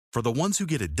For the ones who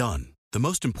get it done, the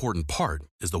most important part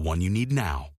is the one you need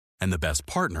now. And the best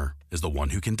partner is the one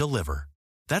who can deliver.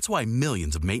 That's why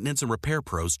millions of maintenance and repair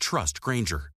pros trust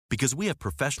Grainger, because we have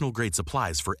professional-grade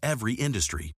supplies for every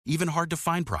industry, even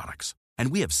hard-to-find products. And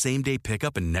we have same-day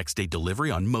pickup and next-day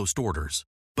delivery on most orders.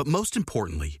 But most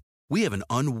importantly, we have an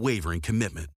unwavering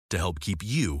commitment to help keep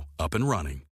you up and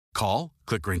running. Call,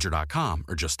 click Grainger.com,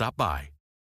 or just stop by.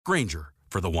 Grainger,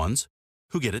 for the ones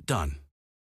who get it done.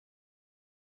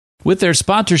 With their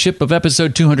sponsorship of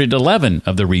episode 211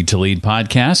 of the Read to Lead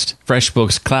podcast,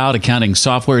 FreshBooks cloud accounting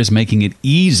software is making it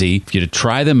easy for you to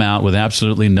try them out with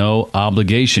absolutely no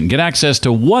obligation. Get access to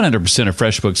 100% of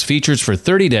FreshBooks features for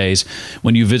 30 days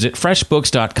when you visit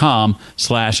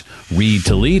freshbooks.com/read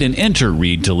to lead and enter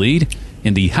Read to Lead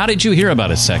in the How Did You Hear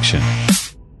About Us section.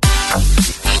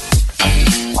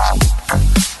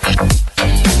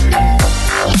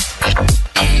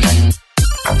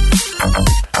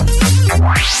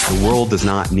 The world does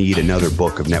not need another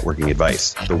book of networking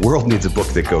advice. The world needs a book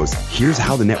that goes, here's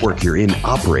how the network you're in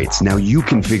operates. Now you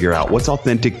can figure out what's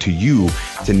authentic to you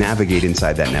to navigate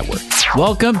inside that network.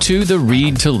 Welcome to the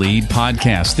Read to Lead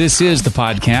podcast. This is the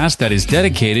podcast that is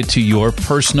dedicated to your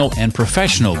personal and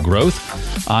professional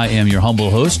growth. I am your humble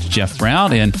host, Jeff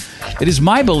Brown, and it is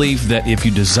my belief that if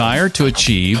you desire to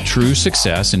achieve true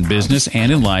success in business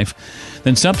and in life,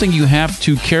 then something you have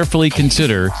to carefully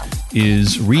consider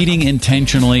is reading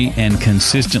intentionally and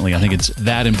consistently. I think it's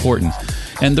that important.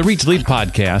 And the Read to Lead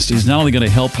podcast is not only going to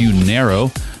help you narrow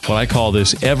what I call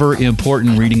this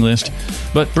ever-important reading list,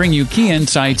 but bring you key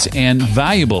insights and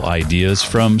valuable ideas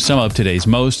from some of today's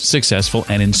most successful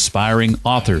and inspiring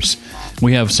authors.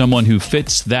 We have someone who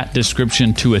fits that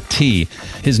description to a T.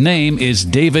 His name is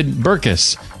David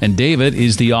Burkus, and David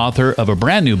is the author of a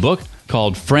brand new book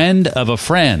called Friend of a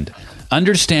Friend: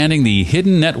 Understanding the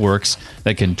Hidden Networks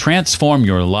That Can Transform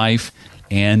Your Life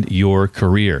and Your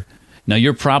Career. Now,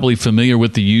 you're probably familiar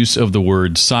with the use of the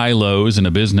word silos in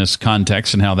a business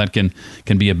context and how that can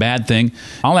be a bad thing.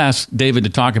 I'll ask David to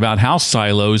talk about how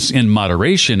silos, in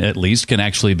moderation at least, can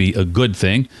actually be a good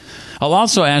thing. I'll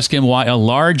also ask him why a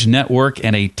large network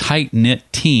and a tight-knit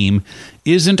team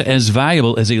isn't as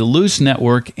valuable as a loose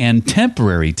network and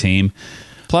temporary team,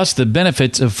 plus the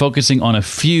benefits of focusing on a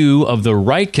few of the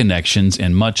right connections,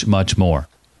 and much, much more.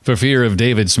 For fear of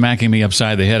David smacking me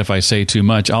upside the head if I say too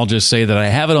much, I'll just say that I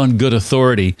have it on good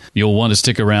authority. You'll want to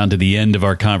stick around to the end of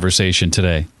our conversation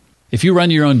today. If you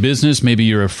run your own business, maybe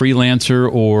you're a freelancer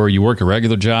or you work a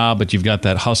regular job, but you've got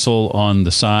that hustle on the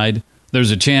side,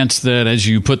 there's a chance that as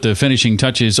you put the finishing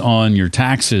touches on your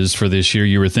taxes for this year,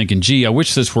 you were thinking, gee, I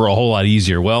wish this were a whole lot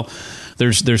easier. Well,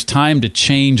 there's time to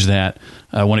change that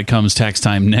when it comes tax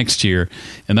time next year.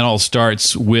 And that all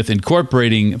starts with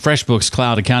incorporating FreshBooks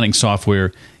cloud accounting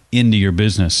software into your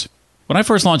business. When I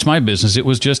first launched my business, it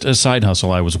was just a side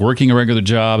hustle. I was working a regular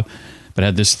job, but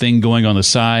had this thing going on the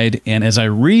side. And as I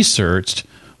researched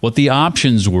what the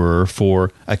options were for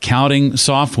accounting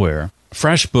software,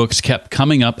 FreshBooks kept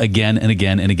coming up again and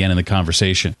again and again in the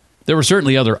conversation. There were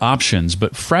certainly other options,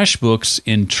 but FreshBooks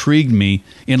intrigued me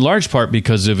in large part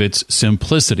because of its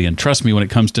simplicity. And trust me, when it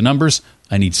comes to numbers,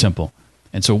 I need simple.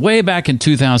 And so way back in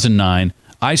 2009,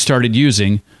 I started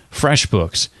using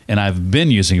FreshBooks, and I've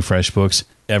been using FreshBooks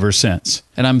ever since.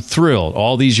 And I'm thrilled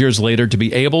all these years later to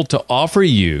be able to offer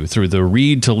you, through the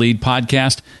Read to Lead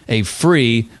podcast, a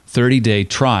free 30-day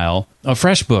trial of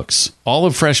FreshBooks. All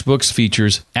of FreshBooks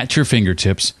features at your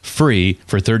fingertips, free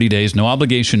for 30 days, no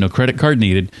obligation, no credit card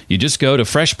needed. You just go to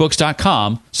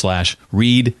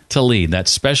freshbooks.com/read to lead. That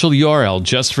special URL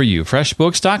just for you,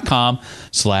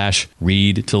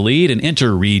 freshbooks.com/read to lead, and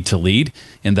enter Read to Lead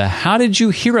in the How Did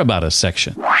You Hear About Us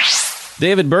section.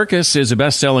 David Burkus is a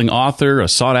best-selling author, a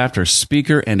sought-after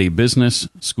speaker, and a business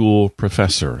school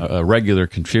professor, a regular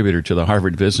contributor to the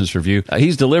Harvard Business Review.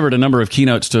 He's delivered a number of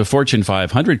keynotes to Fortune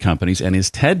 500 companies, and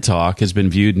his TED Talk has been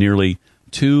viewed nearly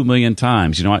 2 million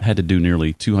times. You know, I had to do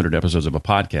nearly 200 episodes of a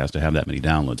podcast to have that many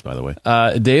downloads, by the way.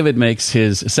 David makes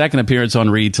his second appearance on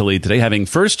Read to Lead today, having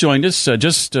first joined us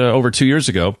just over 2 years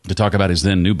ago to talk about his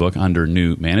then new book, Under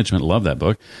New Management. Love that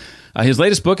book. His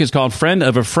latest book is called Friend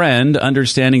of a Friend: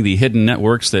 Understanding the Hidden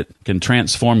Networks That Can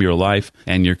Transform Your Life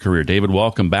and Your Career. David,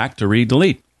 welcome back to Read to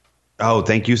Lead. Oh,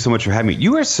 thank you so much for having me.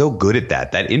 You are so good at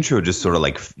that. That intro just sort of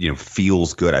like,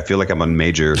 feels good. I feel like I'm on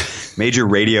major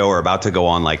radio or about to go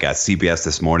on like a CBS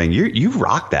This Morning. You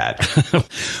rock that.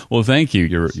 Well, thank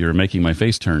you. You're making my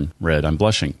face turn red. I'm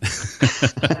blushing.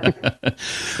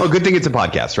 Well, good thing it's a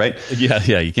podcast, right?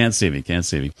 Yeah. You can't see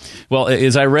me. Well,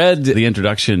 as I read the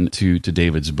introduction to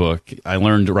David's book, I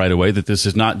learned right away that this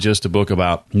is not just a book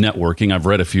about networking. I've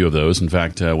read a few of those. In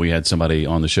fact, we had somebody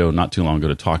on the show not too long ago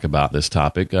to talk about this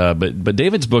topic. But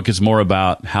David's book is more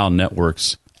about how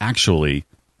networks actually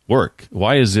work.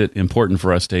 Why is it important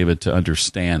for us, David, to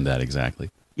understand that exactly?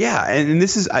 Yeah, and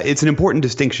it's an important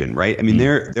distinction, right? I mean,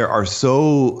 there are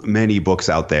so many books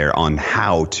out there on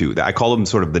how to. I call them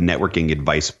sort of the networking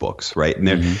advice books, right?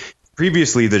 And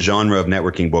previously, the genre of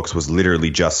networking books was literally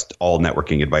just all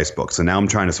networking advice books. So now I'm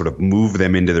trying to sort of move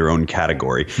them into their own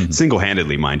category,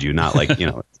 single-handedly, mind you, not like,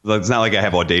 it's not like I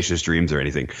have audacious dreams or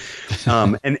anything.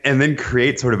 And then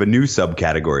create sort of a new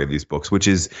subcategory of these books, which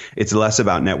is it's less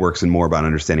about networks and more about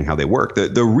understanding how they work.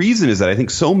 The reason is that I think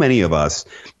so many of us,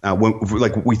 when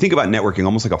we think about networking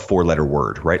almost like a 4-letter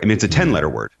word, right? I mean, it's a 10-letter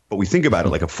word, but we think about it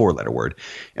like a 4-letter word.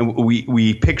 And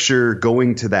we picture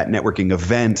going to that networking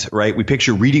event, right? We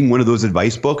picture reading one of those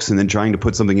advice books and then trying to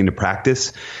put something into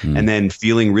practice and then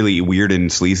feeling really weird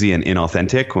and sleazy and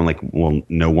inauthentic. Well,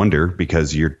 no wonder,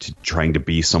 because you're trying to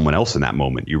be someone else in that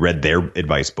moment. You read their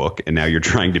advice book and now you're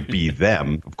trying to be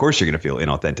them. Of course, you're going to feel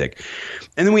inauthentic.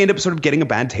 And then we end up sort of getting a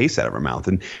bad taste out of our mouth.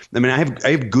 And I mean, I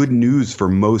have good news for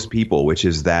most people, which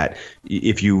is that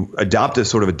if you adopt a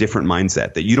sort of a different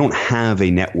mindset, that you don't have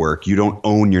a network, you don't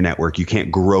own your network, you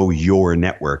can't grow your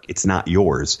network, it's not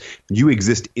yours. You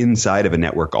exist inside of a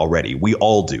network already. We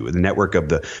all do. The network of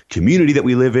the community that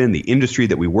we live in, the industry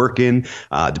that we work in,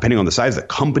 depending on the size of the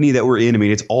company that we're in. I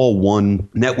mean, it's all one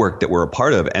network that we're a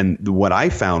part of. And what I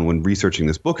found when researching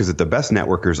this book is that the best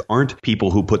networkers aren't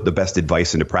people who put the best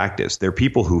advice into practice. They're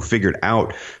people who figured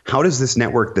out, how does this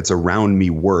network that's around me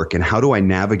work and how do I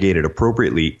navigate it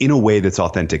appropriately in a way that's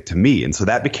authentic to me? And so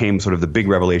that became sort of the big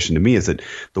revelation to me, is that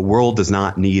the world does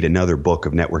not need another book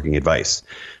of networking advice.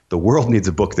 The world needs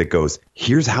a book that goes,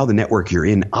 here's how the network you're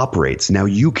in operates. Now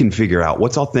you can figure out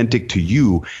what's authentic to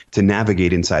you to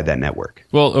navigate inside that network.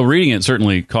 Well, reading it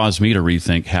certainly caused me to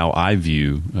rethink how I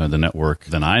view the network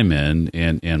that I'm in.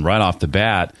 And right off the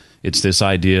bat, it's this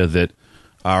idea that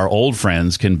our old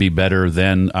friends can be better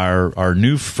than our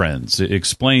new friends.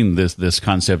 Explain this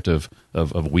concept of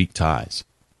weak ties.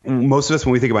 Most of us,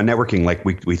 when we think about networking, like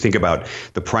we think about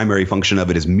the primary function of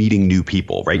it is meeting new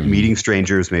people, right? Meeting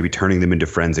strangers, maybe turning them into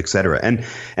friends, et cetera. And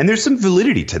there's some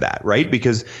validity to that, right?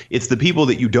 Because it's the people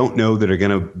that you don't know that are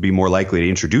going to be more likely to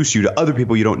introduce you to other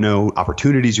people you don't know,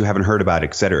 opportunities you haven't heard about,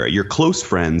 et cetera. Your close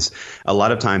friends, a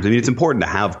lot of times, I mean, it's important to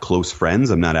have close friends.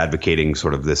 I'm not advocating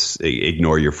sort of this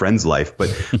ignore your friend's life,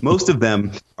 but most of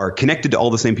them are connected to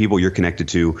all the same people you're connected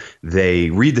to.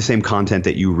 They read the same content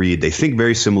that you read. They think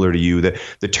very similar to you.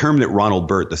 The term that Ronald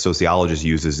Burt, the sociologist,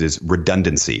 uses is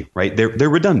redundancy, right? They're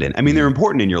redundant. I mean, they're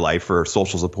important in your life for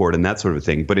social support and that sort of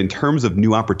thing. But in terms of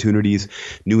new opportunities,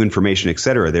 new information, et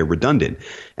cetera, they're redundant.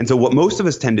 And so what most of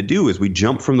us tend to do is we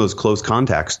jump from those close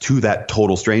contacts to that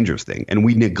total strangers thing. And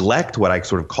we neglect what I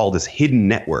sort of call this hidden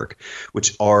network,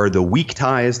 which are the weak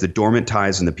ties, the dormant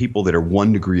ties, and the people that are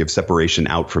 1 degree of separation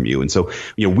out from you. And so,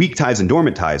 weak ties and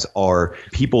dormant ties are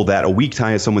people that a weak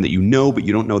tie is someone that you know, but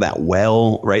you don't know that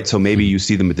well, right? So maybe you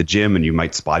see them at the gym and you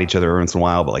might spot each other every once in a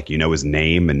while, but his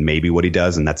name and maybe what he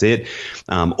does and that's it.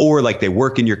 Or like they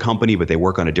work in your company, but they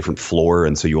work on a different floor.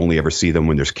 And so you only ever see them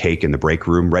when there's cake in the break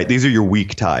room, right? These are your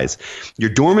weak ties. Your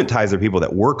dormant ties are people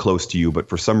that were close to you, but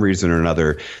for some reason or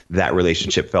another, that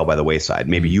relationship fell by the wayside.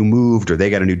 Maybe you moved or they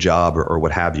got a new job or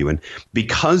what have you. And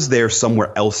because they're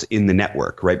somewhere else in the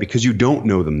network, right? Because you don't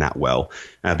know them that well,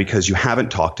 because you haven't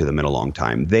talked to them in a long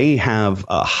time, they have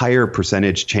a higher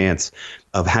percentage chance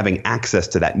of having access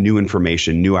to that new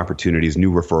information, new opportunities,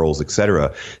 new referrals, et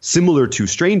cetera, similar to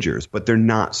strangers, but they're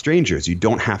not strangers. You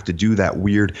don't have to do that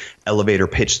weird elevator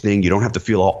pitch thing. You don't have to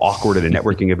feel all awkward at a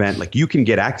networking event. Like you can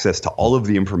get access to all of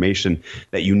the information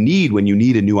that you need when you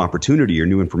need a new opportunity or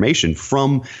new information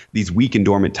from these weak and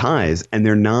dormant ties. And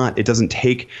it doesn't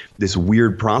take this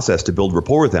weird process to build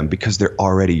rapport with them because they're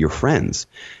already your friends.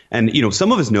 And,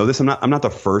 some of us know this. I'm not the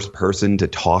first person to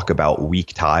talk about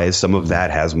weak ties. Some of that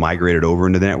has migrated over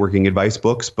into the networking advice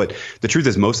books. But the truth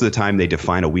is most of the time they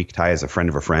define a weak tie as a friend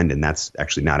of a friend, and that's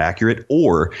actually not accurate.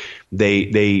 Or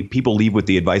people leave with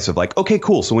the advice of like, okay,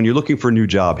 cool. So when you're looking for a new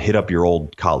job, hit up your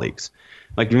old colleagues.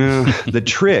 The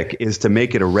trick is to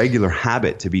make it a regular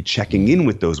habit to be checking in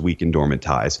with those weak and dormant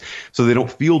ties so they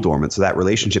don't feel dormant. So that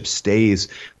relationship stays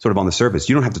sort of on the surface.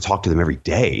 You don't have to talk to them every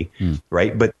day,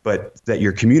 right? But that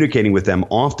you're communicating with them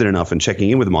often enough and checking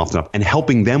in with them often enough and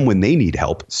helping them when they need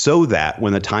help so that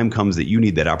when the time comes that you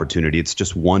need that opportunity, it's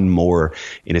just one more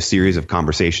in a series of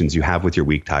conversations you have with your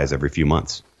weak ties every few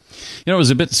months. It was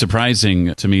a bit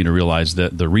surprising to me to realize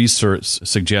that the research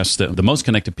suggests that the most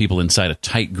connected people inside a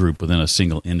tight group within a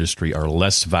single industry are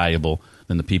less valuable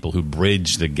than the people who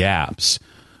bridge the gaps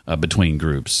between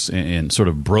groups and sort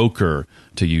of broker,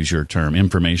 to use your term,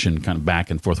 information kind of back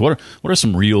and forth. What are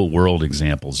some real world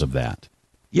examples of that?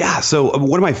 Yeah. So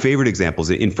one of my favorite examples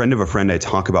in Friend of a Friend, I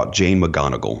talk about Jane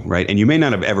McGonigal, right? And you may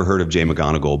not have ever heard of Jane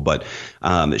McGonigal, but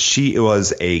she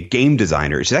was a game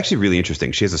designer. She's actually really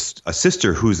interesting. She has a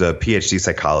sister who's a PhD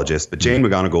psychologist, but Jane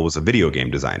McGonigal was a video game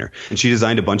designer. And she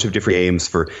designed a bunch of different games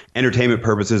for entertainment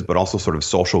purposes, but also sort of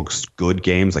social good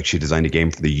games. Like she designed a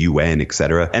game for the UN, et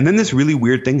cetera. And then this really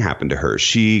weird thing happened to her.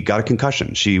 She got a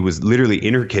concussion. She was literally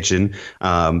in her kitchen,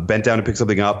 bent down to pick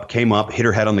something up, came up, hit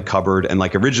her head on the cupboard. And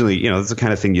like originally, this is the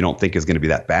kind of thing you don't think is going to be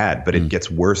that bad, but it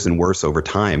gets worse and worse over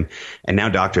time. And now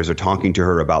doctors are talking to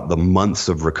her about the months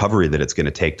of recovery that it's going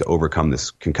to take to overcome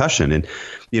this concussion. And,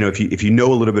 if you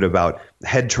know a little bit about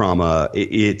head trauma,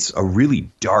 it's a really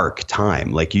dark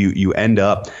time. Like you end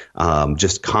up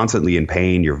just constantly in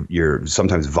pain. You're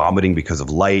sometimes vomiting because of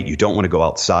light. You don't want to go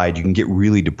outside. You can get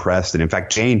really depressed. And in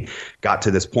fact, Jane got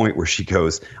to this point where she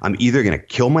goes, I'm either going to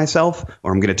kill myself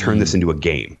or I'm going to turn this into a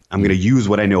game. I'm going to use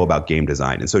what I know about game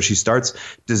design. And so she starts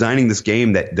designing this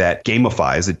game that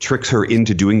gamifies. It tricks her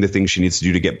into doing the things she needs to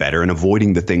do to get better and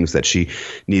avoiding the things that she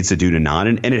needs to do to not.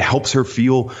 And it helps her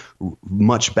feel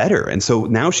much better. And so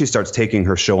now she starts taking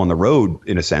her show on the road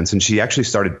in a sense. And she actually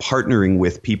started partnering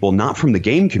with people, not from the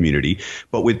game community,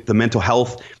 but with the mental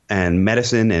health and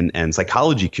medicine and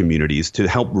psychology communities to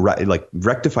help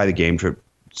rectify the game, to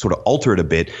sort of alter it a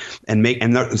bit and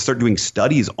start doing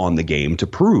studies on the game to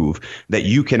prove that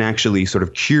you can actually sort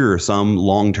of cure some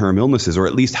long-term illnesses, or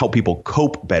at least help people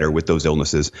cope better with those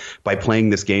illnesses by playing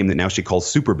this game that now she calls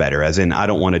super better, as in, I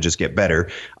don't want to just get better.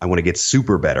 I want to get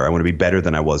super better. I want to be better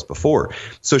than I was before.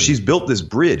 So she's built this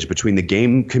bridge between the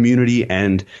game community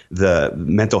and the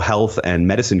mental health and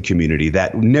medicine community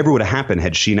that never would have happened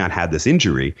had she not had this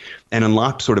injury, and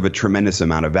unlocked sort of a tremendous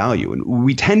amount of value. And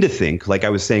we tend to think, like I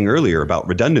was saying earlier about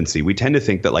redundancy, we tend to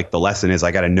think that like the lesson is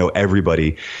I got to know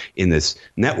everybody in this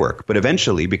network. But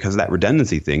eventually, because of that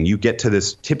redundancy thing, you get to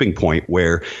this tipping point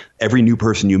where every new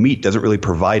person you meet doesn't really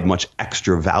provide much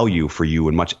extra value for you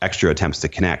and much extra attempts to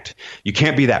connect. You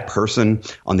can't be that person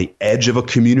on the edge of a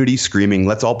community screaming,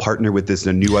 let's all partner with this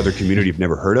new other community you've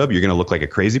never heard of. You're going to look like a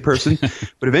crazy person.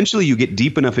 But eventually you get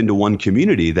deep enough into one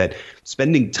community that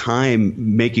spending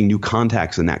time making new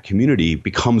contacts in that community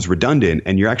becomes redundant,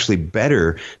 and you're actually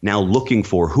better now looking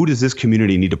for, who does this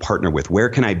community need to partner with? Where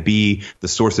can I be the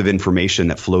source of information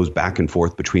that flows back and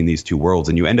forth between these two worlds?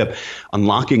 And you end up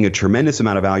unlocking a tremendous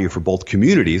amount of value for both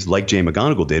communities, like Jane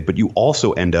McGonigal did, but you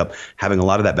also end up having a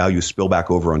lot of that value spill back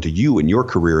over onto you and your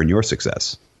career and your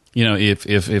success.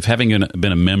 If having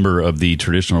been a member of the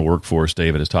traditional workforce,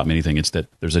 David, has taught me anything, it's that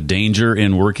there's a danger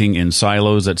in working in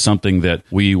silos. That's something that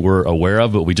we were aware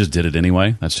of, but we just did it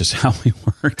anyway. That's just how we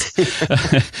worked.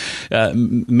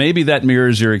 Maybe that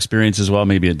mirrors your experience as well.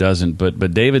 Maybe it doesn't.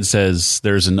 But David says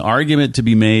there's an argument to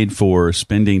be made for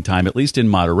spending time, at least in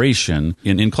moderation,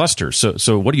 in clusters.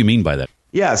 So what do you mean by that?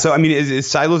 Yeah, so I mean,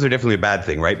 silos are definitely a bad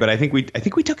thing, right? But I think we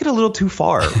took it a little too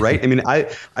far, right? I mean,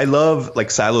 I love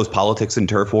like silos, politics, and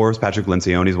turf wars. Patrick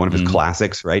Lencioni is one of his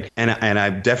classics, right? And I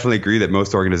definitely agree that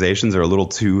most organizations are a little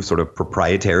too sort of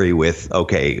proprietary with,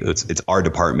 okay, it's our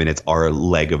department, it's our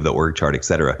leg of the org chart, et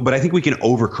cetera. But I think we can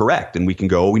overcorrect and we can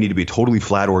go, we need to be a totally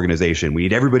flat organization. We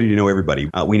need everybody to know everybody.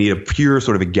 We need a pure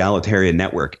sort of egalitarian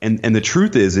network. And the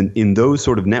truth is, in those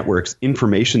sort of networks,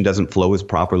 information doesn't flow as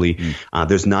properly.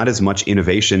 There's not as much innovation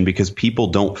because people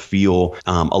don't feel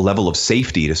a level of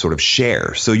safety to sort of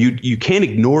share. So you can't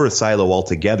ignore a silo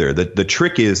altogether. The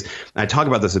trick is, and I talk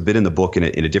about this a bit in the book in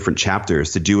a different chapter,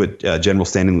 is to do what General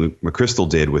Stanley McChrystal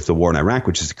did with the war in Iraq,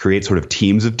 which is to create sort of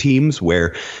teams of teams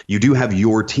where you do have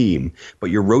your team,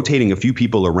 but you're rotating a few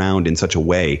people around in such a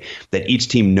way that each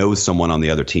team knows someone on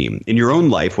the other team. In your own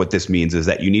life, what this means is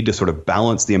that you need to sort of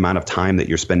balance the amount of time that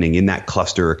you're spending in that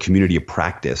cluster or community of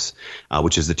practice,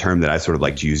 which is the term that I sort of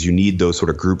like to use. You need those sort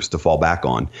of groups to fall back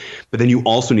on. But then you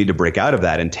also need to break out of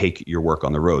that and take your work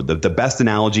on the road. The best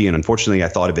analogy, and unfortunately I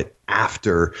thought of it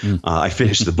after I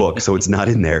finished the book, so it's not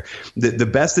in there. The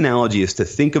best analogy is to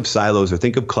think of silos or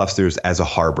think of clusters as a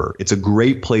harbor. It's a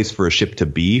great place for a ship to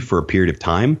be for a period of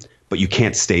time, but you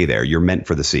can't stay there. You're meant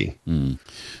for the sea.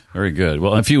 Very good.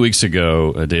 Well, a few weeks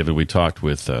ago, David, we talked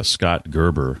with Scott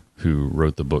Gerber, who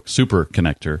wrote the book Super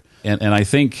Connector. And I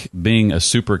think being a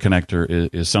super connector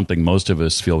is something most of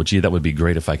us feel, gee, that would be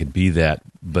great if I could be that.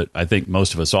 But I think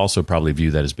most of us also probably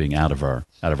view that as being out of our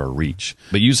reach.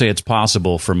 But you say it's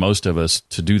possible for most of us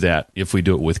to do that if we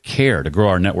do it with care, to grow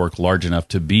our network large enough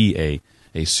to be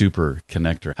a super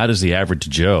connector. How does the average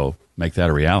Joe make that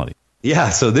a reality?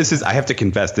 Yeah, so I have to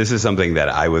confess, this is something that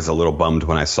I was a little bummed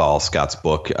when I saw Scott's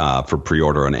book for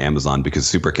pre-order on Amazon, because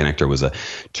super connector was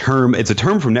it's a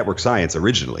term from network science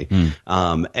originally.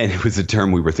 And it was a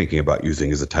term we were thinking about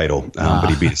using as a title, but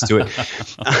he beat us to it.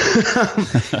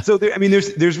 So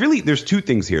there's two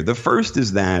things here. The first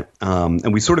is that,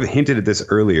 and we sort of hinted at this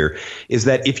earlier, is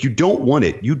that if you don't want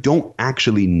it, you don't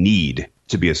actually need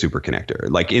to be a super connector.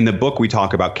 Like in the book, we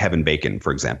talk about Kevin Bacon,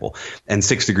 for example, and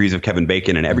 6 Degrees of Kevin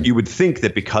Bacon. And you would think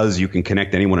that because you can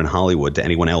connect anyone in Hollywood to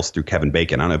anyone else through Kevin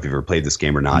Bacon, I don't know if you've ever played this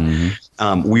game or not,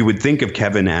 we would think of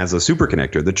Kevin as a super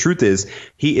connector. The truth is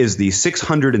he is the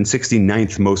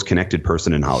 669th most connected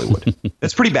person in Hollywood.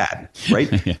 That's pretty bad,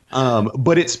 right? Yeah.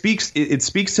 But it speaks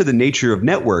to the nature of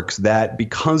networks, that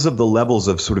because of the levels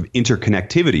of sort of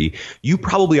interconnectivity you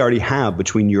probably already have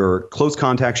between your close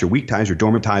contacts, your weak ties, your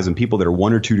dormant ties, and people that are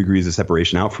 1 or 2 degrees of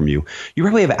separation out from you, you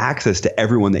probably have access to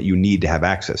everyone that you need to have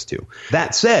access to.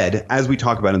 That said, as we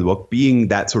talk about in the book, being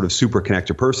that sort of super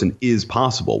connector person is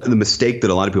possible. And the mistake that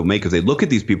a lot of people make is they look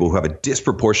at these people who have a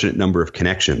disproportionate number of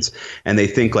connections and they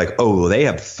think like, oh, well, they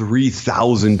have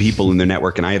 3,000 people in their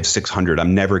network and I have 600.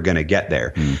 I'm never going to get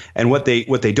there. And what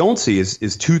they don't see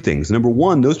is two things. Number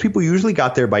one, those people usually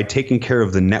got there by taking care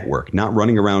of the network, not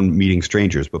running around meeting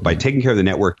strangers, but by taking care of the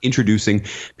network, introducing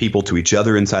people to each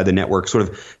other inside the network. Sort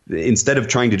of, instead of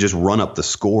trying to just run up the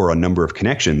score on number of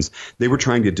connections, they were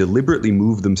trying to deliberately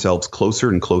move themselves closer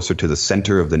and closer to the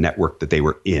center of the network that they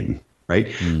were in,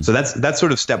 right? So that's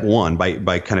sort of step one,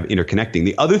 by kind of interconnecting.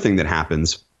 The other thing that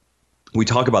happens, we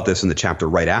talk about this in the chapter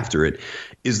right after it,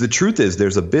 is the truth is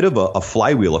there's a bit of a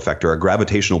flywheel effect or a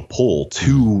gravitational pull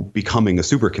to becoming a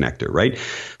super connector, right?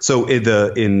 So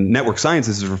in network science,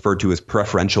 this is referred to as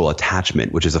preferential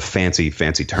attachment, which is a fancy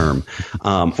term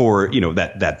for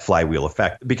that flywheel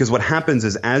effect. Because what happens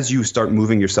is as you start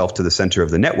moving yourself to the center of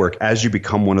the network, as you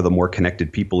become one of the more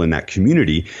connected people in that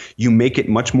community, you make it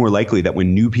much more likely that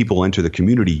when new people enter the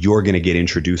community, you're going to get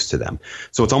introduced to them.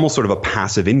 So it's almost sort of a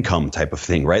passive income type of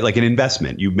thing, right? Like an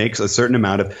investment. You make a certain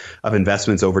amount of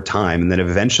investments over time, and then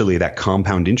eventually that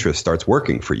compound interest starts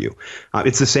working for you.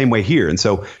 It's the same way here. And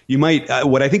so you might,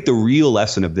 what I think the real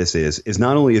lesson of this is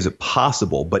not only is it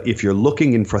possible, but if you're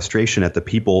looking in frustration at the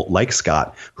people like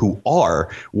Scott who are,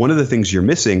 one of the things you're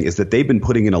missing is that they've been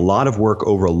putting in a lot of work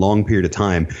over a long period of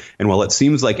time. And while it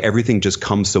seems like everything just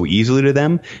comes so easily to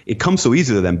them, it comes so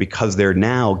easily to them because they're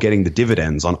now getting the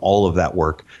dividends on all of that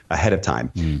work ahead of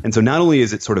time. And so not only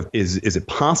is it sort of, is it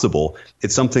possible,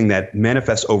 it's something that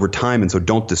manifests over time. And so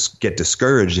don't get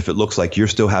discouraged if it looks like you're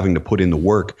still having to put in the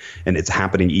work and it's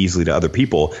happening easily to other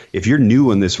people. If you're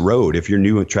new on this road, if you're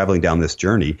new traveling down this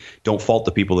journey, don't fault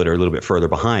the people that are a little bit further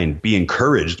behind. Be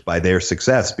encouraged by their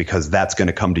success, because that's going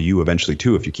to come to you eventually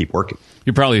too if you keep working.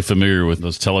 You're probably familiar with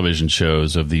those television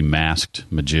shows of the masked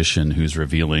magician who's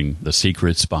revealing the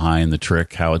secrets behind the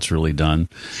trick, how it's really done.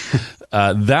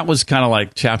 That was kind of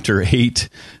like chapter 8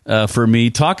 for me.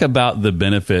 Talk about the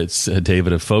benefits,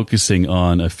 David, of focusing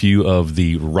on a few of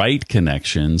the right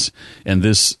connections and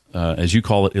this, as you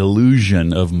call it,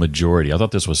 illusion of majority. I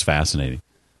thought this was fascinating.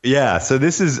 Yeah, so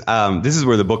this is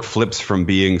where the book flips from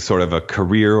being sort of a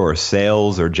career or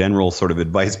sales or general sort of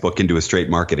advice book into a straight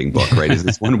marketing book, right? Is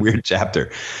this one weird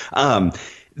chapter? In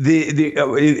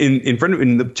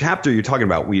the chapter you're talking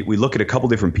about, we look at a couple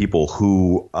different people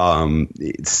who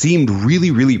seemed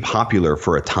really, really popular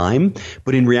for a time,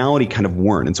 but in reality kind of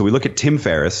weren't. And so we look at Tim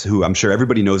Ferriss, who I'm sure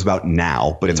everybody knows about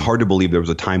now, but it's hard to believe there was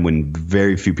a time when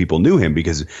very few people knew him,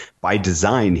 because by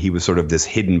design, he was sort of this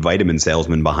hidden vitamin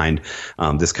salesman behind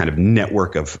this kind of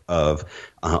network of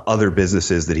other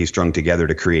businesses that he strung together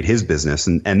to create his business.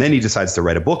 And then he decides to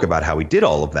write a book about how he did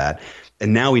all of that.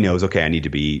 And now he knows, okay, I need to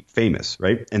be famous,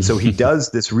 right? And so he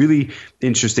does this really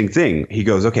interesting thing. He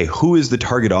goes, okay, who is the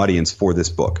target audience for this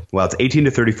book? Well, it's 18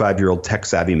 to 35-year-old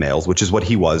tech-savvy males, which is what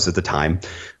he was at the time,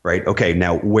 right? Okay,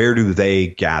 now where do they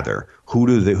gather?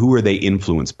 Who are they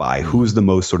influenced by? Who's the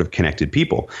most sort of connected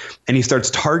people? And he starts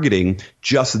targeting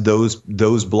just those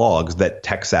blogs that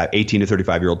 18 to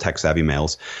 35-year-old tech-savvy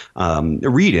males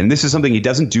read. And this is something he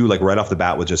doesn't do like right off the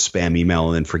bat with just spam email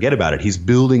and then forget about it. He's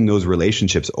building those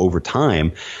relationships over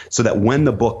time so that when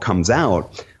the book comes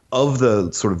out, of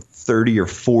the sort of 30 or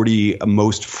 40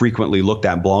 most frequently looked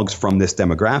at blogs from this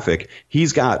demographic,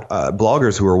 he's got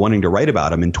bloggers who are wanting to write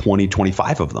about him in 20,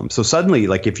 25 of them. So suddenly,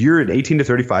 like if you're an 18 to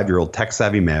 35-year-old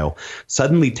tech-savvy male,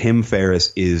 suddenly Tim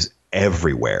Ferriss is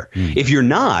everywhere. If you're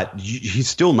not, he's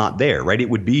still not there, right? It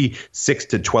would be 6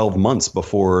 to 12 months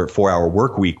before 4-hour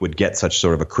work week would get such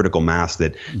sort of a critical mass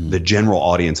that the general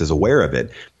audience is aware of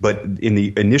it. But in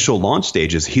the initial launch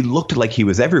stages, he looked like he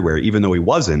was everywhere, even though he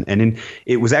wasn't. And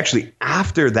it was actually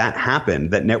after that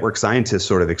happened that network scientists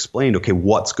sort of explained, okay,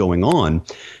 what's going on?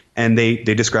 And they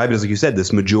describe it as, like you said,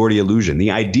 this majority illusion.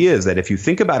 The idea is that if you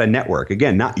think about a network,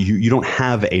 again, not you don't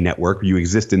have a network, you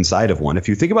exist inside of one. If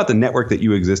you think about the network that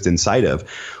you exist inside of,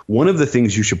 one of the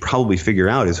things you should probably figure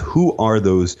out is who are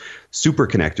those super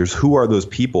connectors? Who are those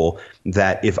people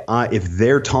that if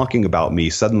they're talking about me,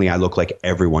 suddenly I look like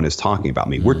everyone is talking about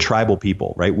me? We're tribal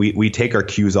people, right? We take our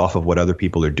cues off of what other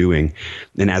people are doing.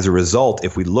 And as a result,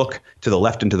 if we look to the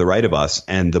left and to the right of us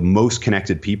and the most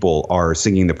connected people are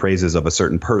singing the praises of a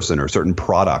certain person or a certain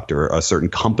product or a certain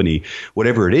company,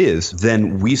 whatever it is,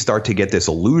 then we start to get this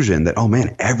illusion that, oh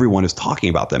man, everyone is talking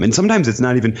about them. And sometimes it's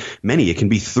not even many. It can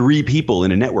be 3 people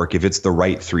in a network if it's the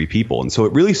right 3 people. And so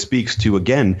it really speaks to,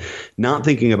 again, not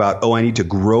thinking about, oh, I need to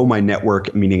grow my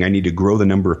network, meaning I need to grow the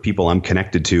number of people I'm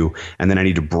connected to, and then I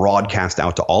need to broadcast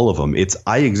out to all of them. It's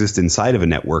I exist inside of a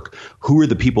network. Who are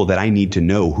the people that I need to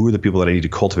know? Who are the people that I need to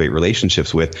cultivate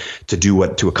relationships with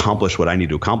to accomplish what I need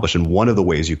to accomplish? And one of the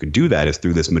ways you can do that is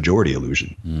through this majority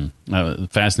illusion.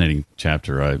 Fascinating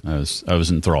chapter. I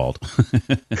was enthralled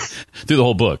through the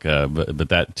whole book, but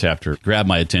that chapter grabbed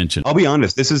my attention. I'll be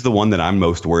honest, this is the one that I'm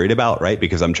most worried about, right?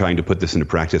 Because I'm trying to put this into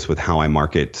practice with how I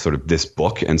market sort of this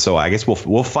book. And so I guess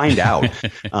we'll find out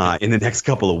in the next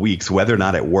couple of weeks whether or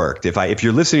not it worked. If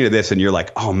you're listening to this and you're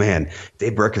like, oh man,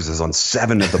 Dave Burkus is on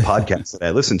 7 of the podcasts that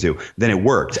I listen to, then it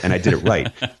worked and I did it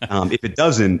right. If it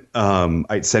doesn't,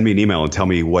 send me an email and tell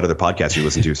me what other podcasts you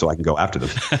listen to so I can go after them.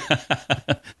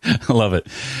 I love it.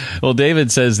 Well,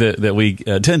 David says that we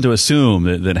tend to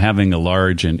assume that having a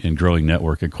large and growing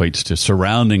network equates to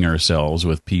surrounding ourselves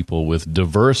with people with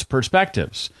diverse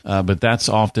perspectives. But that's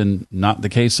often not the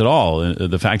case at all.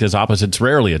 The fact is, opposites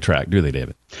rarely attract, do they,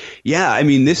 David? Yeah, I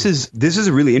mean, this is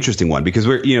a really interesting one because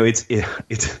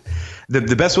it's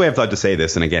the best way I've thought to say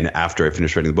this, and again, after I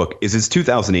finished writing the book, is it's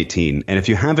 2018. And if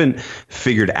you haven't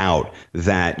figured out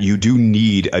that you do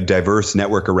need a diverse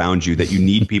network around you, that you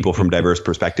need people from diverse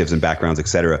perspectives and backgrounds, et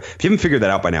cetera, if you haven't figured that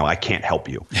out by now, I can't help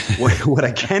you. What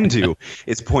I can do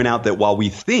is point out that while we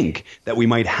think that we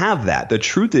might have that, the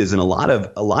truth is in a lot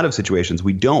of situations,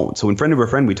 we don't. So in Friend of a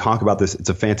Friend, we talk about this. It's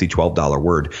a fancy $12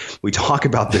 word. We talk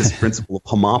about this principle of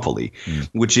homophily,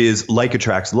 which is like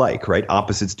attracts like, right?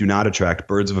 Opposites do not attract,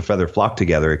 birds of a feather flock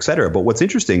together, et cetera. But what's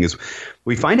interesting is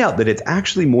we find out that it's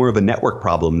actually more of a network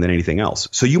problem than anything else.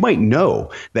 So you might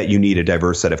know that you need a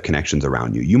diverse set of connections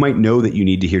around you. You might know that you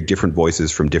need to hear different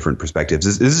voices from different perspectives.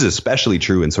 This is especially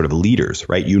true in sort of leaders,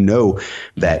 right? You know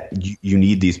that you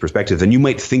need these perspectives and you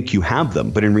might think you have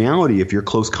them. But in reality, if your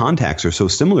close contacts are so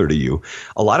similar to you,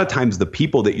 a lot of times the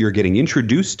people that you're getting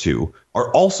introduced to are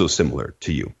also similar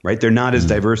to you, right? They're not as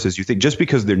diverse as you think. Just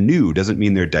because they're new doesn't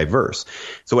mean they're diverse.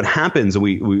 So what happens, and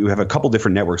we have a couple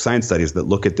different network science studies that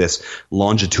look at this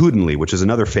longitudinally, which is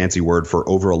another fancy word for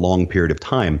over a long period of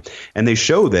time. And they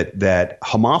show that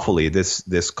homophily,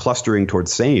 this clustering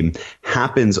towards same,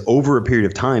 happens over a period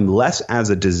of time, less as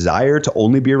a desire to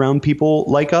only be around people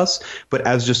like us, but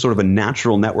as just sort of a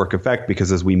natural network effect,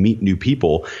 because as we meet new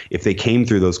people, if they came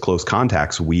through those close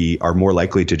contacts, we are more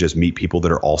likely to just meet people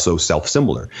that are also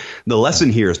self-similar. The lesson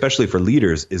here, especially for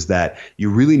leaders, is that you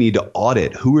really need to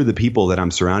audit who are the people that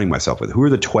I'm surrounding myself with, who are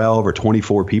the 12 or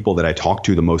 24 people that I talk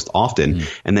to the most often,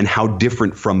 and then how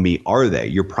different from me are they?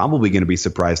 You're probably going to be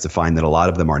surprised to find that a lot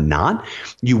of them are not.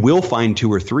 You will find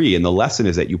 2 or 3, and the lesson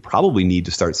is that you probably need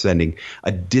to start spending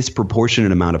a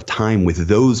disproportionate amount of time with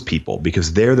those people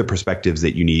because they're the perspectives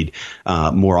that you need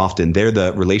more often. They're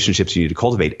the relationships you need to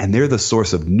cultivate, and they're the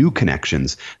source of new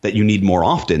connections that you need more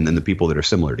often than the people that are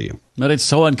similar to you. But it's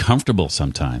so uncomfortable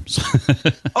sometimes.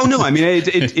 Oh, no, I mean,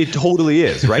 it totally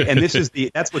is, right? And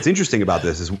that's what's interesting about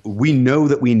this is we know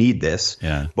that we need this,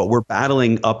 but we're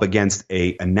battling up against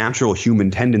a natural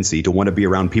human tendency to want to be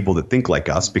around people that think like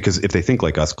us, because if they think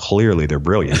like us, clearly they're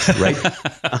brilliant, right?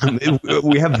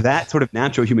 We have that sort of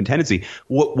natural human tendency.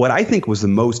 What I think was the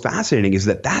most fascinating is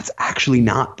that that's actually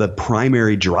not the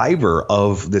primary driver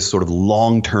of this sort of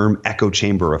long-term echo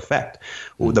chamber effect.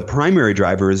 The primary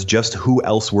driver is just who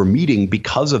else we're meeting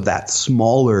because of that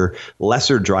smaller,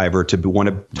 lesser driver to want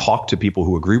to talk to people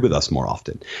who agree with us more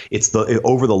often. It's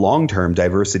over the long term,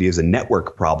 diversity is a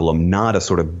network problem, not a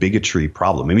sort of bigotry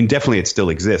problem. I mean, definitely it still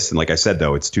exists. And like I said,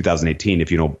 though, it's 2018.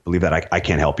 If you don't believe that, I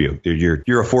can't help you.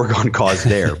 You're a foregone cause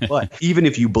there. But even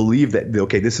if you believe that,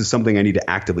 okay, this is something I need to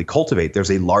actively cultivate,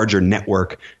 there's a larger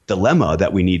network dilemma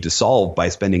that we need to solve by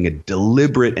spending a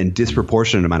deliberate and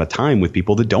disproportionate amount of time with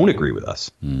people that don't agree with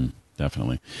us.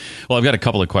 Definitely. Well, I've got a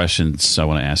couple of questions I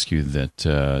want to ask you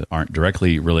that aren't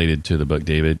directly related to the book,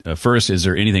 David. First, is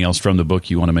there anything else from the book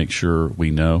you want to make sure we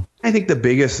know? I think the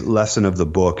biggest lesson of the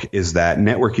book is that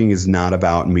networking is not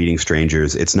about meeting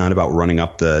strangers. It's not about running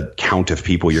up the count of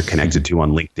people you're connected to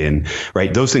on LinkedIn,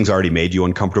 right? Those things already made you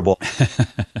uncomfortable.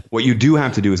 What you do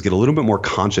have to do is get a little bit more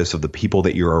conscious of the people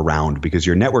that you're around, because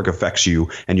your network affects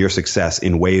you and your success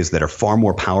in ways that are far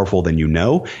more powerful than you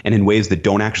know, and in ways that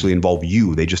don't actually involve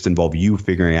you. They just involve you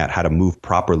figuring out how to move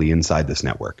properly inside this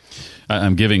network.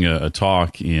 I'm giving a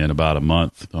talk in about a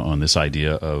month on this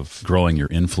idea of growing your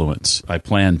influence. I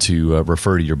plan to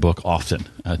refer to your book often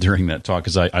during that talk,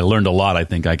 because I learned a lot. I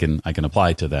think I can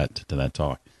apply to that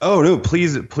talk. Oh, no,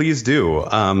 please do.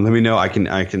 Let me know. I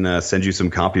can send you some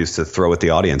copies to throw at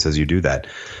the audience as you do that.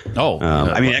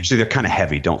 I mean, actually, they're kind of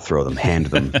heavy. Don't throw them. Hand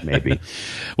them, maybe.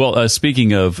 Well,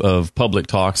 speaking of public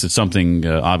talks, it's something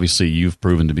obviously you've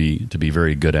proven to be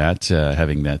very good at.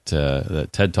 Having that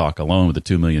TED Talk alone with the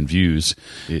 2 million views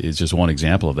is just one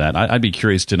example of that. I'd be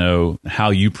curious to know how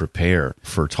you prepare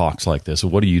for talks like this.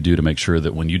 What do you do to make sure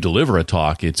that when you deliver a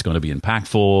talk, it's going to be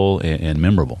impactful and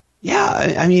memorable?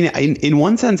 Yeah, I mean, in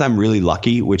one sense, I'm really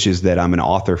lucky, which is that I'm an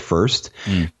author first.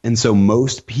 And so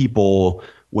most people,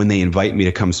 when they invite me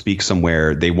to come speak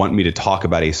somewhere, they want me to talk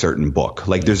about a certain book.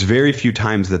 Like, there's very few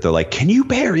times that they're like, can you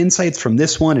pair insights from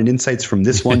this one and insights from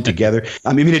this one together?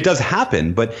 I mean, it does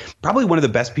happen, but probably one of the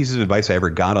best pieces of advice I ever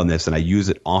got on this, and I use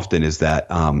it often, is that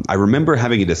I remember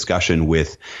having a discussion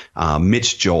with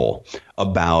Mitch Joel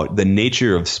about the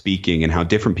nature of speaking and how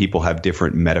different people have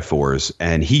different metaphors.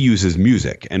 And he uses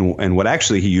music. And what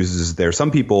actually he uses is there are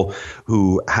some people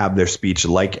who have their speech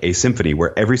like a symphony,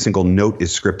 where every single note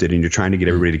is scripted and you're trying to get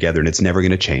everybody together and it's never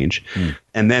going to change.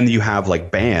 And then you have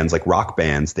like bands, like rock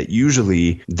bands, that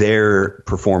usually their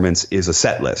performance is a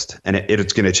set list, and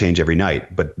it's going to change every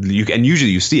night. But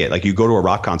usually you see it, like you go to a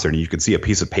rock concert and you can see a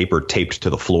piece of paper taped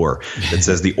to the floor that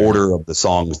says the order of the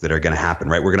songs that are going to happen,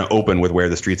 right? We're going to open with Where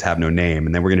the Streets Have No Name,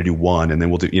 and then we're going to do one, and then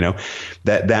we'll do,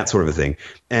 that sort of a thing.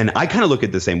 And I kind of look at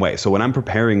it the same way. So when I'm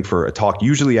preparing for a talk,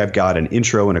 usually I've got an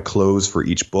intro and a close for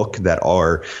each book that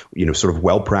are, sort of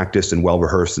well practiced and well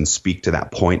rehearsed and speak to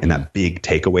that point and that big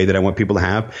takeaway that I want people to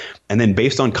have. And then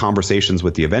based on conversations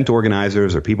with the event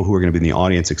organizers or people who are going to be in the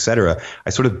audience, et cetera, I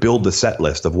sort of build the set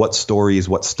list of what stories,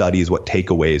 what studies, what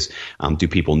takeaways do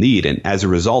people need. And as a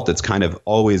result, it's kind of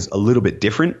always a little bit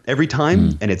different every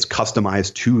time, and it's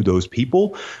customized to those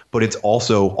people, but it's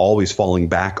also always falling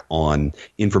back on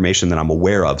information that I'm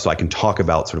aware of, so I can talk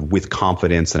about sort of with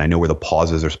confidence, and I know where the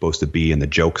pauses are supposed to be and the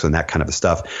jokes and that kind of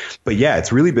stuff. But yeah,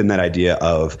 it's really been that idea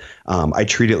of I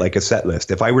treat it like a set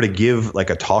list. If I were to give like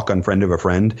a talk on Friend of a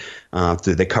Friend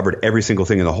that covered every single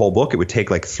thing in the whole book, it would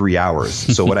take like 3 hours.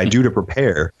 So what I do to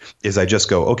prepare is I just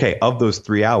go, okay, of those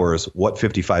 3 hours, what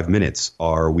 55 minutes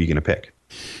are we going to pick?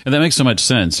 And that makes so much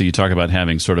sense. So you talk about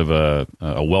having sort of a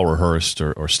well-rehearsed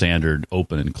or standard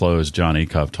open and close. John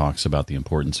Acuff talks about the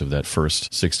importance of that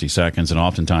first 60 seconds, and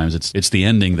oftentimes it's the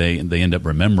ending they end up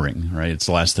remembering, right? It's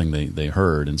the last thing they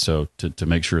heard. And so to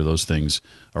make sure those things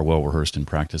are well-rehearsed in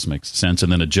practice makes sense, and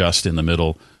then adjust in the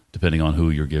middle depending on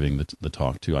who you're giving the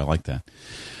talk to. I like that.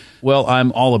 Well,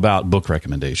 I'm all about book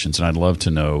recommendations, and I'd love to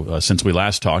know, since we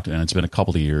last talked, and it's been a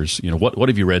couple of years, what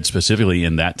have you read specifically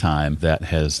in that time that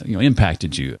has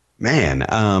impacted you? Man,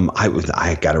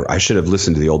 I should have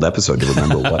listened to the old episode to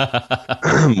remember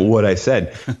what I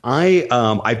said.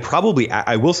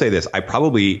 I will say this. I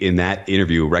probably in that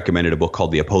interview recommended a book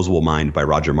called The Opposable Mind by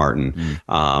Roger Martin.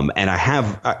 And I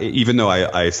have, even though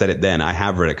I said it then, I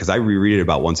have read it because I reread it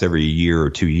about once every year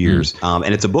or 2 years.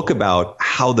 And it's a book about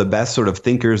how the best sort of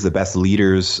thinkers, the best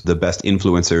leaders, the best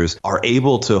influencers are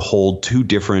able to hold two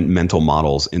different mental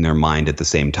models in their mind at the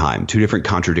same time, two different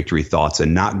contradictory thoughts,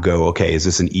 and not go, okay, is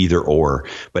this an either either or,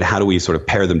 but how do we sort of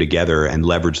pair them together and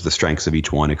leverage the strengths of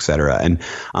each one, et cetera. And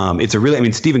it's a really, I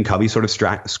mean, Stephen Covey sort of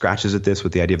scratches at this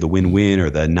with the idea of the win-win or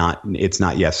the not, it's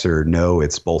not yes or no,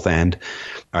 it's both and.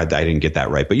 I didn't get that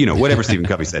right, but whatever Stephen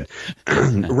Covey said.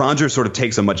 Roger sort of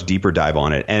takes a much deeper dive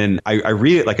on it. And I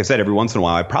read it, like I said, every once in a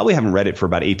while. I probably haven't read it for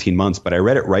about 18 months, but I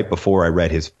read it right before I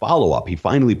read his follow-up. He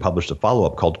finally published a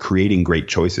follow-up called Creating Great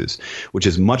Choices, which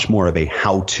is much more of a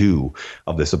how-to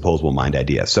of this opposable mind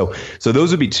idea. So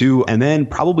those would be two. And then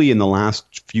probably in the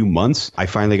last few months, I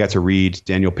finally got to read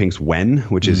Daniel Pink's When,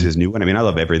 which is his new one. I mean, I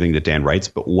love everything that Dan writes,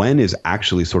 but When is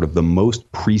actually sort of the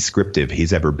most prescriptive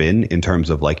he's ever been in terms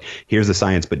of like, here's the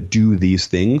science, but do these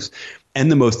things. And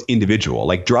the most individual.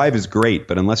 Like Drive is great,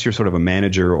 but unless you're sort of a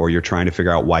manager or you're trying to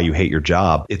figure out why you hate your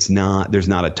job, there's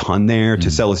not a ton there.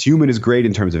 To Sell as Human is great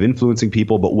in terms of influencing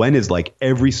people, but When is like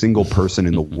every single person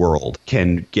in the world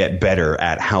can get better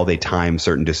at how they time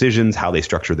certain decisions, how they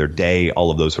structure their day, all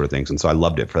of those sort of things. And so I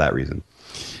loved it for that reason.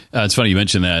 It's funny you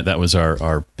mentioned that. That was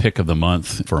our pick of the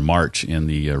month for March in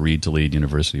the Read to Lead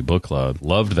University Book Club.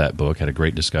 Loved that book, had a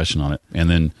great discussion on it. And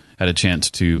then had a chance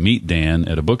to meet Dan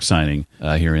at a book signing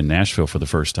here in Nashville for the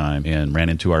first time and ran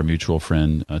into our mutual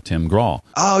friend, Tim Grahl.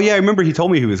 Oh, yeah. I remember he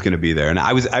told me he was going to be there. And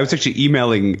I was actually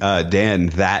emailing Dan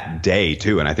that day,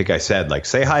 too. And I think I said, like,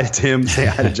 say hi to Tim, say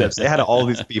hi to Jeff, say hi to all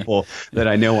these people that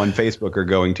I know on Facebook are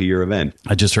going to your event.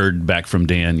 I just heard back from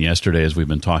Dan yesterday as we've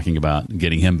been talking about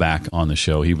getting him back on the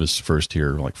show. He was first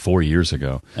here like 4 years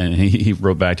ago. And he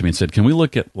wrote back to me and said, can we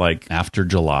look at like after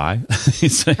July?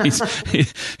 he's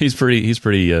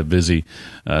pretty busy,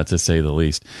 to say the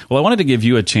least. Well, I wanted to give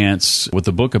you a chance with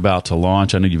the book about to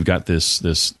launch. I know you've got this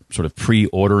sort of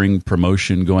pre-ordering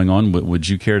promotion going on. Would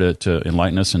you care to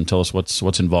enlighten us and tell us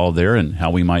what's involved there and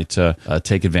how we might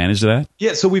take advantage of that?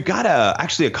 Yeah, so we've got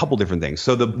actually a couple different things.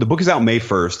 So the book is out May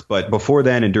 1st, but before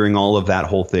then and during all of that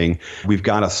whole thing, we've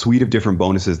got a suite of different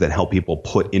bonuses that help people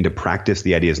put into practice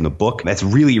the ideas in the book. That's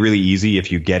really, really easy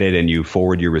if you get it and you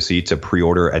forward your receipt to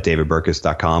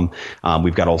preorder@davidburkus.com.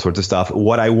 We've got all sorts of stuff.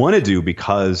 What I want to do,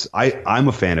 because I'm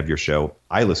a fan of your show,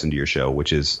 I listen to your show,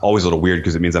 which is always a little weird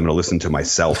because it means I'm going to listen to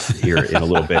myself here in a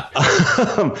little bit,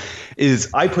 is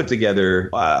I put together,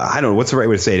 I don't know, what's the right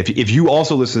way to say it? If you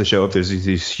also listen to the show, if there's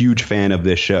this huge fan of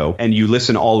this show and you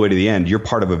listen all the way to the end, you're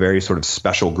part of a very sort of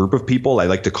special group of people. I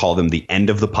like to call them the end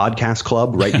of the podcast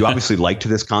club, right? You obviously liked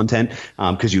this content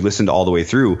because you listened all the way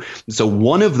through. So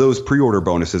one of those pre-order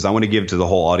bonuses I want to give to the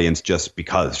whole audience just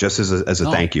as a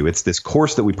thank you. It's this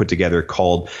course that we put together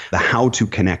called the How to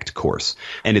Connect course.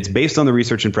 And it's based on the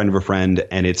research in Friend of a Friend,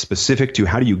 and it's specific to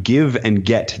how do you give and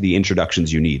get the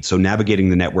introductions you need. So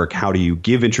navigating the network, how do you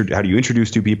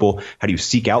introduce to people, how do you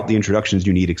seek out the introductions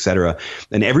you need, et cetera.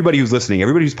 And everybody who's listening,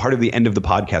 everybody who's part of the end of the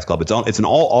podcast club, it's an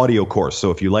all audio course. So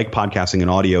if you like podcasting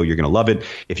and audio, you're going to love it.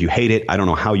 If you hate it, I don't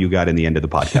know how you got in the end of the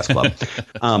podcast club.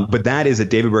 But that is at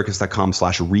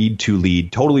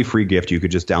davidburkus.com/read-to-lead, totally free gift. You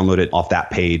could just download it off that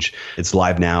page. It's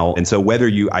live now. And so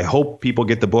I hope people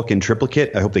get the book in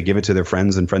triplicate. I hope they give it to their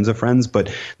friends and friends of friends. But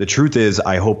the truth is,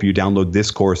 I hope you download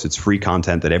this course. It's free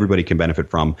content that everybody can benefit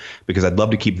from because I'd love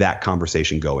to keep that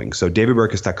conversation going. So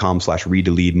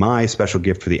davidburkus.com/read-to-lead, my special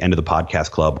gift for the end of the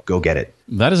podcast club. Go get it.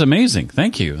 That is amazing.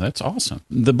 Thank you. That's awesome.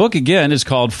 The book, again, is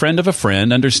called Friend of a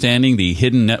Friend, Understanding the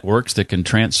Hidden Networks That Can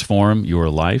Transform Your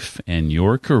Life and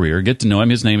Your Career. Get to know him.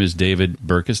 His name is David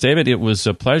Burkus. David, it was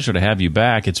a pleasure to have you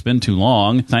back. It's been too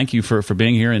long. Thank you for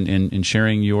being here and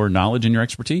sharing your knowledge and your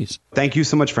expertise. Thank you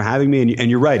so much for having me.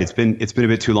 And you're right. It's been a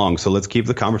bit too long. So let's keep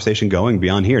the conversation going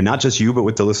beyond here. Not just you, but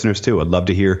with the listeners too. I'd love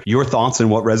to hear your thoughts and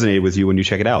what resonated with you when you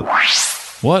check it out.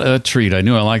 What a treat. I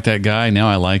knew I liked that guy. Now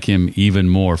I like him even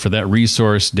more. For that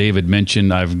resource David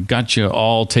mentioned, I've got you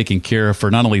all taken care of for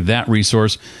not only that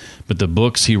resource, but the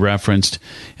books he referenced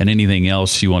and anything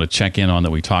else you want to check in on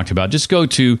that we talked about. Just go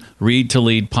to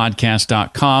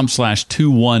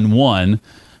readtoleadpodcast.com/211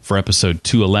 for episode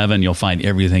 211. You'll find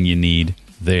everything you need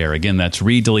there. Again, that's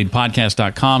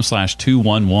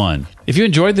readtoleadpodcast.com/211. If you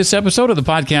enjoyed this episode of the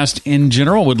podcast in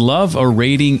general, would love a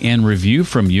rating and review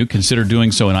from you. Consider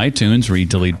doing so in iTunes,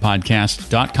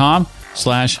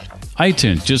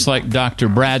 readtoleadpodcast.com/iTunes, just like Dr.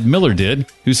 Brad Miller did,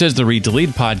 who says the Read to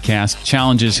Lead podcast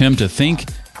challenges him to think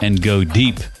and go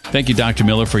deep. Thank you, Dr.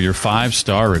 Miller, for your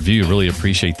 5-star review. Really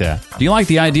appreciate that. Do you like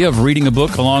the idea of reading a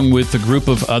book along with a group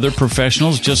of other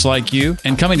professionals just like you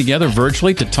and coming together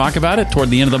virtually to talk about it toward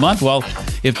the end of the month? Well,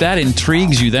 if that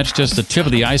intrigues you, that's just the tip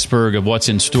of the iceberg of what's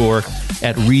in store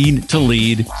at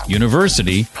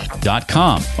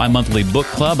readtoleaduniversity.com. My monthly book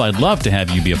club. I'd love to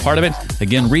have you be a part of it.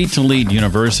 Again,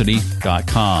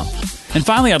 readtoleaduniversity.com. And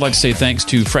finally, I'd like to say thanks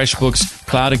to FreshBooks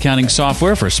Cloud Accounting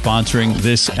Software for sponsoring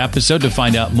this episode. To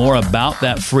find out more about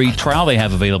that free trial they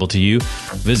have available to you,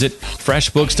 visit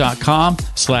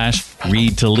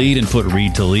freshbooks.com/read to lead and put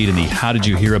read to lead in the How Did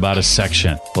You Hear About Us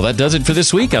section. Well, that does it for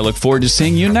this week. I look forward to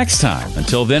seeing you next time.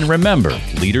 Until then, remember,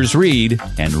 leaders read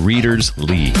and readers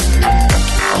lead.